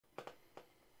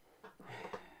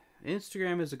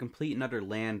Instagram is a complete and utter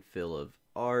landfill of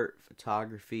art,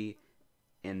 photography,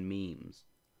 and memes.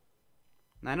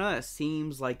 And I know that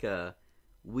seems like a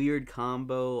weird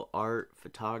combo, art,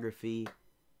 photography,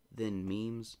 then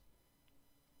memes.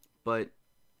 But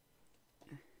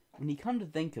when you come to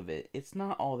think of it, it's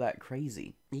not all that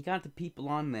crazy. You got the people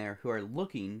on there who are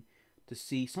looking to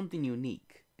see something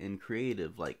unique and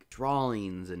creative, like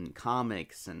drawings and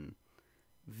comics and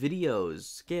videos,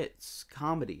 skits,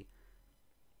 comedy.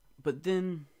 But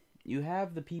then you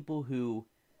have the people who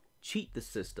cheat the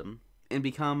system and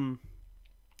become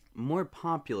more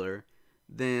popular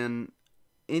than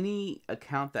any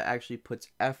account that actually puts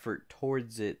effort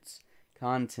towards its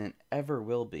content ever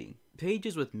will be.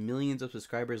 Pages with millions of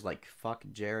subscribers like Fuck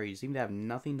Jerry seem to have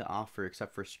nothing to offer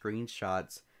except for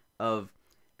screenshots of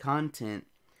content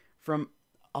from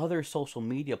other social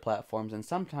media platforms and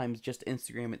sometimes just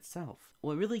Instagram itself.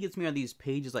 What really gets me are these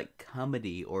pages like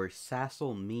Comedy or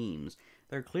Sassel Memes.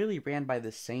 They're clearly ran by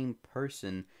the same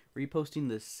person, reposting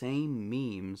the same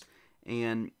memes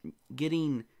and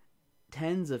getting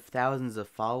tens of thousands of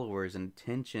followers and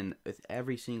attention with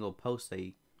every single post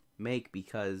they make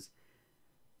because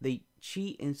they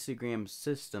cheat Instagram's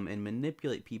system and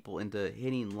manipulate people into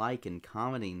hitting like and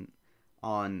commenting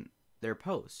on their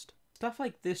post. Stuff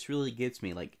like this really gets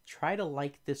me. Like, try to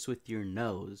like this with your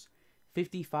nose.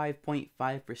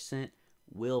 55.5%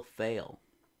 will fail.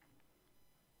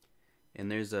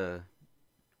 And there's a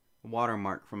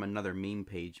watermark from another meme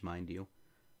page, mind you.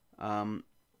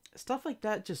 Stuff like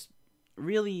that just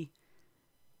really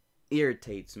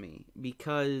irritates me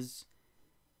because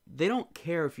they don't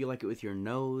care if you like it with your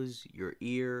nose, your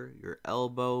ear, your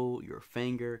elbow, your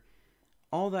finger.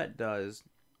 All that does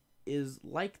is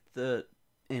like the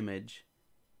image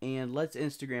and lets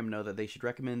Instagram know that they should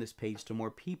recommend this page to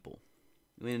more people.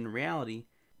 When in reality,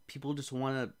 people just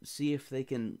want to see if they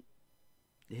can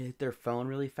hit their phone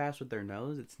really fast with their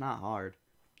nose. It's not hard.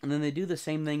 And then they do the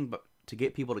same thing but to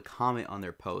get people to comment on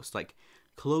their post. Like,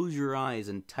 close your eyes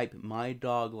and type "My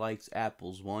dog likes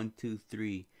apples 1, 2,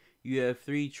 3. You have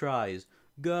 3 tries.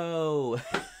 Go!"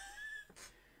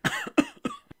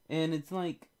 And it's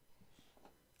like,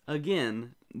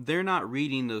 again, they're not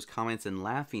reading those comments and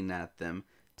laughing at them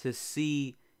to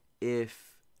see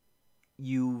if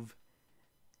you've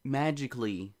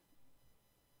magically,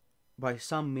 by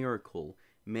some miracle,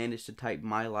 managed to type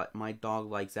my dog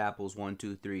likes apples 1,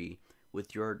 2, 3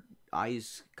 with your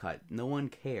eyes cut. No one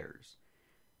cares.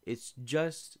 It's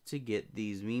just to get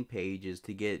these meme pages,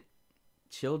 to get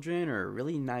children or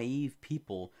really naive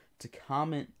people to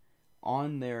comment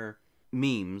on their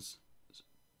memes,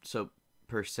 so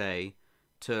per se,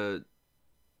 to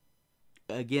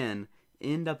again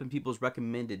end up in people's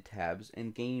recommended tabs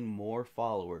and gain more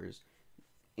followers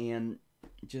and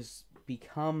just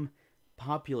become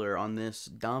popular on this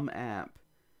dumb app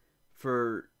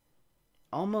for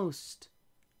almost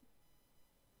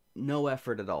no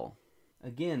effort at all.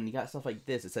 Again, you got stuff like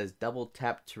this. It says double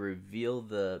tap to reveal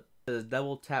the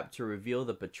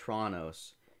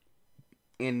Patronos.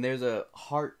 And there's a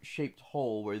heart-shaped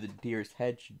hole where the deer's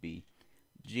head should be.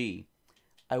 Gee,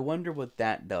 I wonder what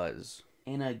that does.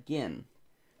 And again,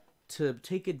 to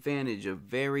take advantage of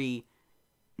very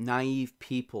naive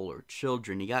people or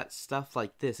children, you got stuff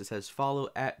like this. It says follow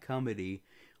 @comedy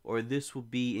or this will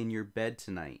be in your bed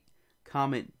tonight.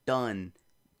 Comment done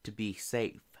to be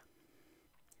safe.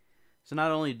 So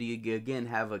not only do you again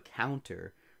have a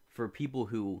counter for people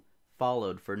who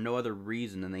followed for no other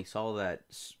reason than they saw that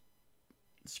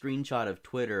screenshot of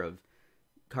Twitter of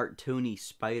cartoony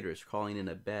spiders crawling in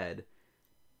a bed,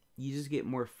 you just get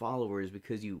more followers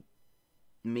because you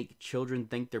make children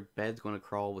think their bed's going to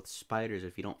crawl with spiders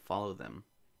if you don't follow them.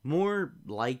 More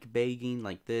like begging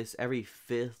like this. Every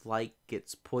 5th like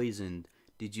gets poisoned.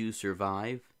 Did you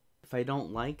survive? If I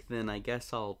don't like, then I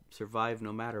guess I'll survive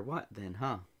no matter what then,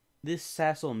 huh? This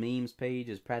Sassel Memes page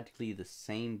is practically the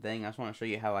same thing. I just want to show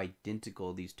you how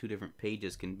identical these two different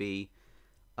pages can be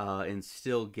and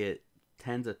still get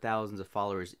tens of thousands of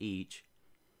followers each.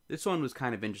 This one was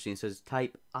kind of interesting. It says,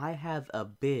 type "I have a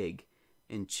big"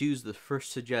 and choose the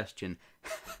first suggestion.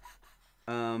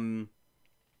 I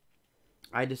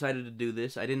decided to do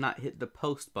this. I did not hit the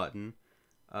post button.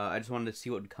 I just wanted to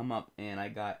see what would come up, and I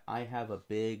got "I have a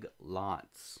big"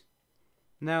 lots.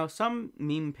 Now, some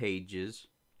meme pages,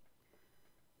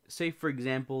 say for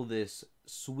example this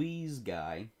Sweeze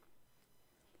guy,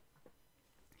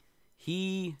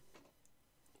 he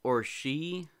or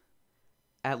she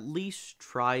at least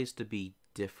tries to be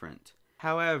different.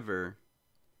 However,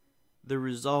 the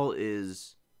result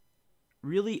is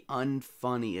really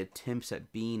unfunny attempts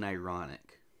at being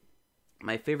ironic.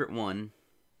 My favorite one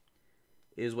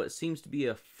is what seems to be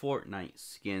a Fortnite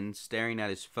skin staring at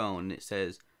his phone. It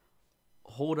says,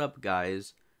 "Hold up,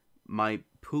 guys. My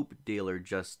poop dealer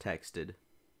just texted."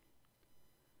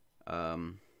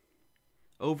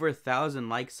 Over 1,000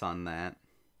 likes on that.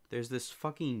 There's this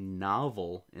fucking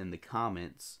novel in the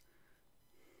comments.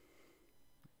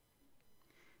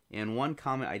 And one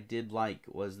comment I did like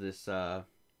was this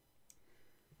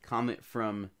comment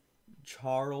from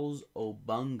Charles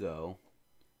Obungo.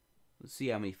 Let's see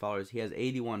how many followers. He has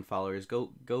 81 followers.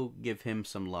 Go give him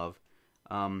some love.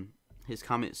 His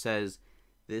comment says,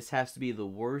 "This has to be the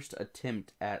worst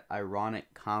attempt at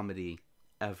ironic comedy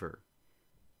ever."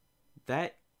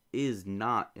 That is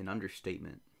not an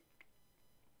understatement.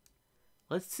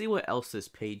 Let's see what else this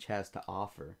page has to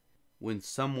offer. When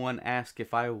someone asks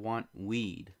if I want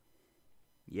weed.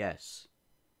 Yes.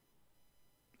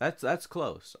 That's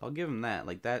close. I'll give him that.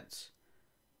 Like, that's...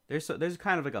 There's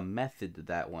kind of like a method to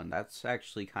that one. That's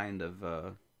actually kind of,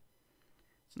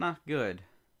 it's not good.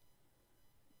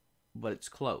 But it's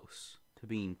close to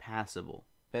being passable.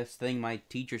 Best thing my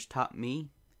teachers taught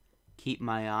me? Keep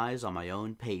my eyes on my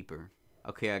own paper.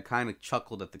 Okay, I kind of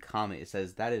chuckled at the comment. It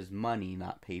says, "That is money,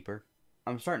 not paper."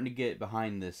 I'm starting to get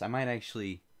behind this. I might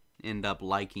actually end up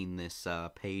liking this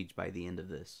page by the end of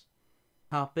this.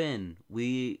 Hop in.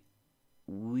 We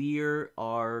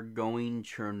are going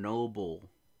to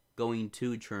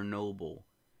Chernobyl.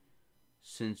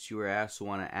 Since your ass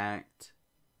want to act,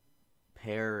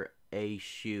 pair a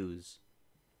shoes.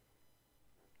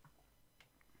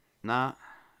 Nah,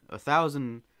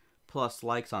 1,000 plus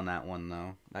likes on that one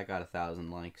though. That got 1,000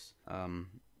 likes.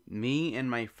 Me and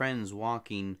my friends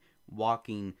walking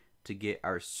to get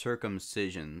our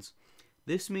circumcisions.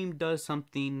 This meme does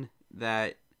something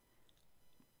that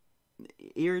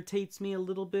irritates me a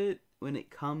little bit when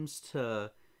it comes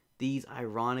to these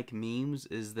ironic memes,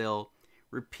 is they'll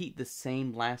repeat the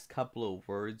same last couple of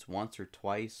words once or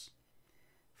twice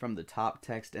from the top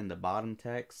text and the bottom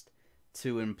text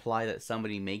to imply that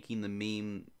somebody making the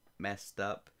meme messed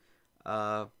up.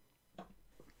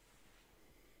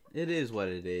 It is what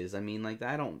it is. I mean, like,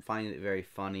 I don't find it very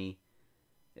funny.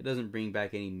 It doesn't bring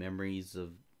back any memories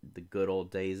of the good old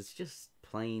days. It's just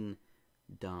plain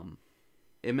dumb.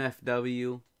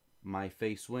 MFW, my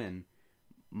face win.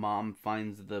 Mom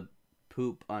finds the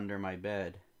poop under my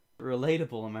bed.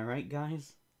 Relatable, am I right,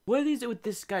 guys? What is it with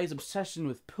this guy's obsession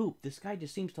with poop? This guy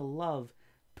just seems to love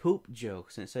poop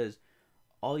jokes. And it says,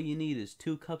 "All you need is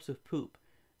 2 cups of poop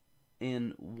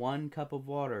and 1 cup of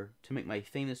water to make my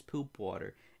famous poop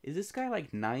water." Is this guy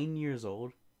like 9 years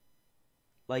old?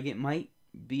 Like, it might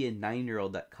be a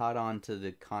 9-year-old that caught on to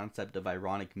the concept of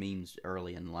ironic memes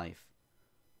early in life.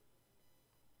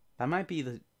 That might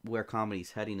be where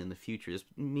comedy's heading in the future. This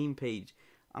meme page,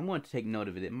 I'm going to take note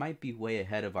of it. It might be way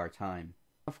ahead of our time.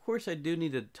 Of course, I do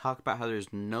need to talk about how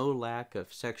there's no lack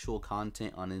of sexual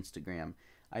content on Instagram.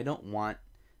 I don't want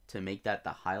to make that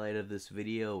the highlight of this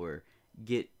video or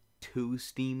get too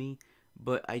steamy,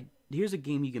 but here's a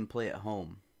game you can play at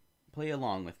home. Play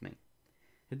along with me.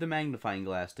 Hit the magnifying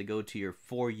glass to go to your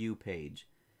For You page.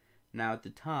 Now at the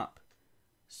top,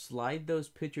 slide those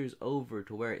pictures over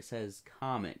to where it says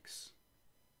comics.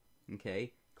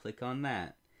 Okay, click on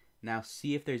that. Now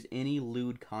see if there's any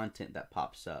lewd content that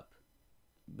pops up.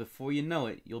 Before you know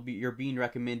it, you're being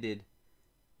recommended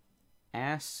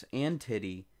Ass and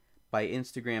Titty by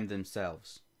Instagram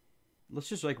themselves. Let's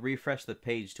just like refresh the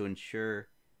page to ensure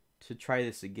to try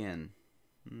this again.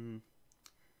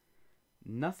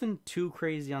 Nothing too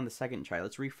crazy on the second try.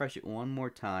 Let's refresh it one more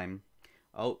time.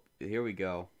 Oh, here we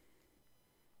go.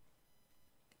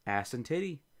 Ass and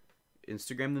Titty.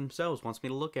 Instagram themselves wants me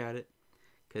to look at it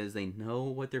because they know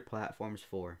what their platform's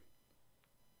for.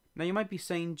 Now you might be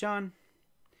saying, "John,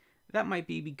 that might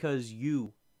be because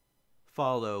you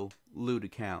follow lewd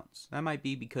accounts. That might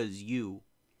be because you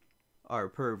are a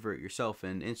pervert yourself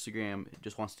and Instagram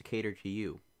just wants to cater to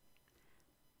you."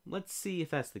 Let's see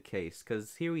if that's the case,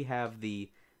 because here we have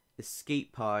the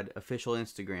Escape Pod official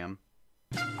Instagram.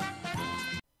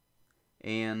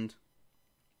 And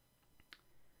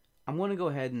I'm going to go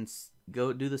ahead and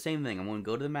go do the same thing. I'm going to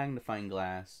go to the magnifying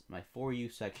glass, my For You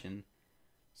section,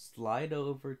 slide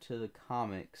over to the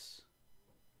comics.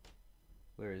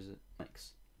 Where is it?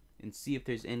 Comics. And see if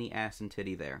there's any ass and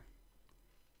titty there.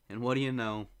 And what do you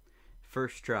know?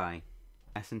 First try,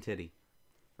 ass and titty.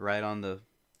 Right on the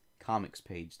comics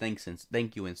page. Thank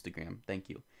you, Instagram. Thank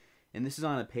you. And this is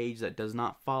on a page that does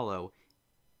not follow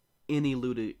any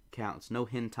lewd accounts. No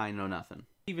hentai, no nothing.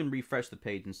 Even refresh the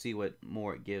page and see what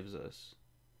more it gives us.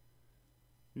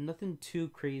 Nothing too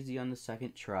crazy on the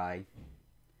second try.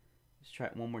 Let's try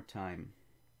it one more time.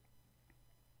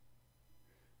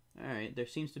 Alright, there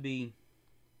seems to be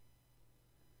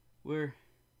we're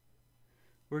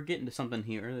getting to something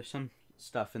here. There's some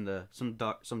stuff in the some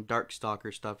dark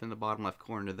stalker stuff in the bottom left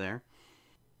corner there.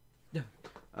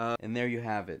 And there you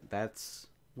have it. That's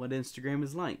what Instagram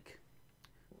is like.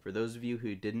 For those of you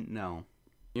who didn't know,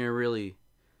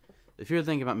 if you're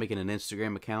thinking about making an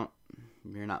Instagram account,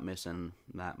 you're not missing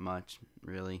that much,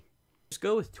 really. Just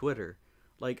go with Twitter.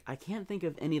 Like, I can't think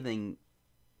of anything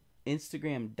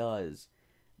Instagram does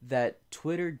that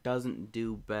Twitter doesn't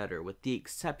do better, with the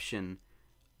exception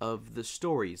of the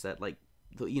stories that, like,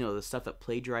 the stuff that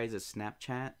plagiarizes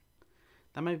Snapchat.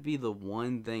 That might be the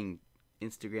one thing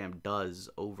Instagram does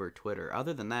over Twitter.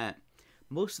 Other than that,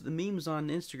 most of the memes on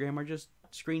Instagram are just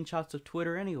screenshots of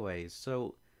Twitter anyways.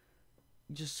 So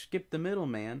just skip the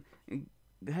middleman and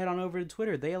head on over to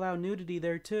Twitter. They allow nudity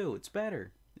there too. It's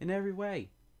better in every way.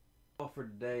 All for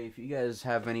today. If you guys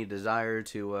have any desire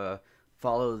to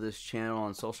follow this channel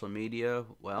on social media,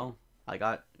 well, I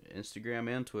got Instagram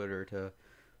and Twitter to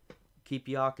keep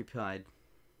you occupied.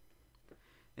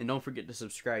 And don't forget to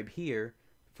subscribe here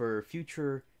for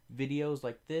future videos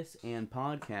like this and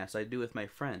podcasts I do with my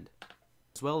friend,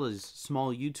 as well as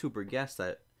small YouTuber guests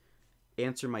that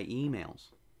answer my emails.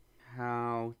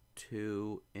 How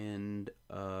to end